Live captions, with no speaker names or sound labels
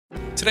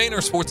Today in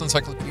our Sports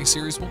Encyclopedia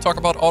series, we'll talk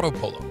about auto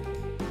polo.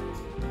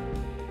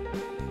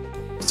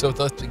 So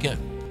let's begin.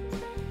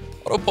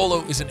 Auto polo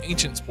is an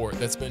ancient sport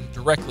that's been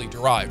directly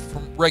derived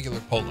from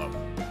regular polo.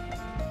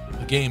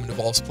 The game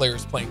involves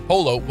players playing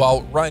polo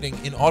while riding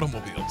in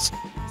automobiles.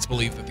 It's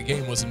believed that the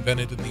game was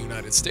invented in the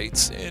United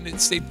States, and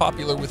it stayed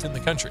popular within the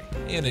country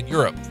and in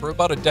Europe for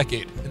about a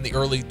decade in the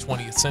early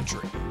 20th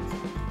century.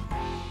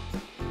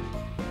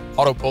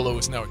 Auto polo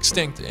is now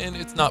extinct, and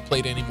it's not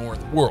played anymore in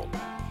the world.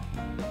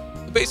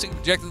 The basic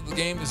objective of the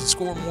game is to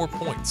score more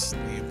points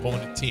than the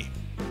opponent team.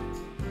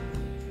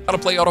 How to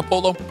play auto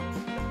polo?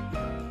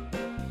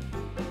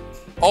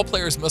 All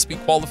players must be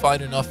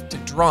qualified enough to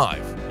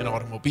drive an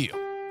automobile.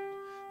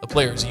 The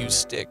players use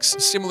sticks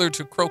similar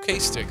to croquet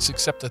sticks,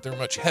 except that they're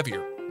much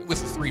heavier,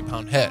 with a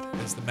 3-pound head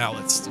as the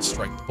mallets to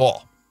strike the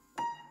ball.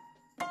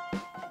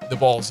 The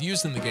balls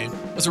used in the game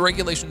was a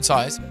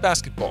regulation-sized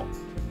basketball.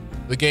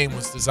 The game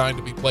was designed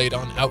to be played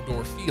on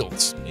outdoor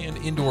fields and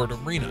indoor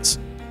arenas.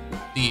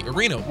 The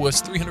arena was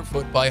 300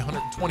 foot by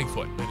 120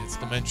 foot in its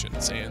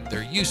dimensions, and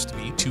there used to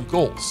be 2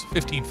 goals,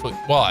 15 foot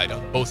wide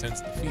on both ends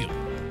of the field.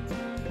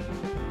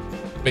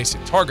 The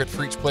basic target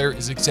for each player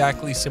is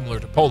exactly similar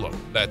to polo.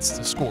 That's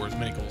to score as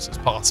many goals as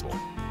possible.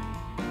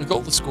 The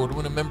goal is scored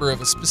when a member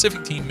of a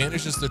specific team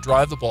manages to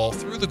drive the ball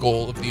through the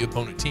goal of the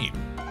opponent team.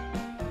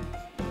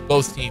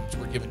 Both teams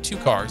were given 2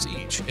 cars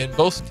each, and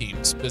both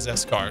teams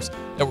possessed cars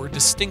that were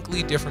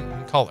distinctly different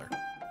in color.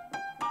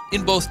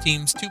 In both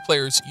teams, 2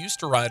 players used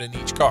to ride in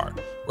each car,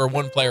 where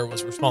one player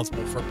was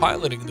responsible for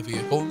piloting the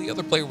vehicle and the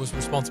other player was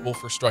responsible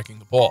for striking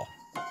the ball.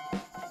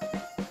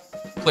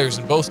 Players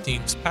in both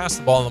teams pass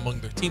the ball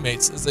among their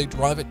teammates as they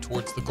drive it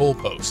towards the goal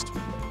post.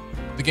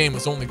 The game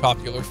was only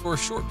popular for a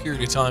short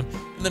period of time,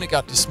 and then it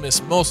got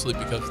dismissed mostly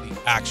because of the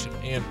action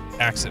and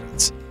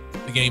accidents.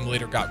 The game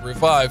later got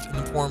revived in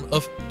the form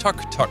of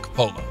Tuk-Tuk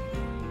polo.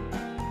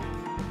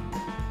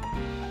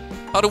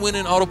 How to win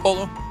in auto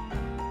polo?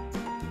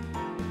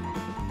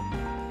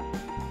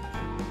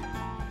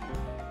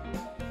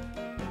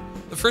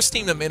 The first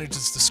team that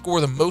manages to score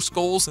the most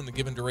goals in the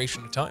given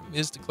duration of time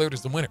is declared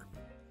as the winner.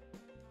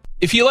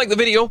 If you like the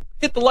video,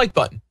 hit the like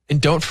button, and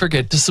don't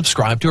forget to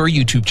subscribe to our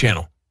YouTube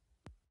channel.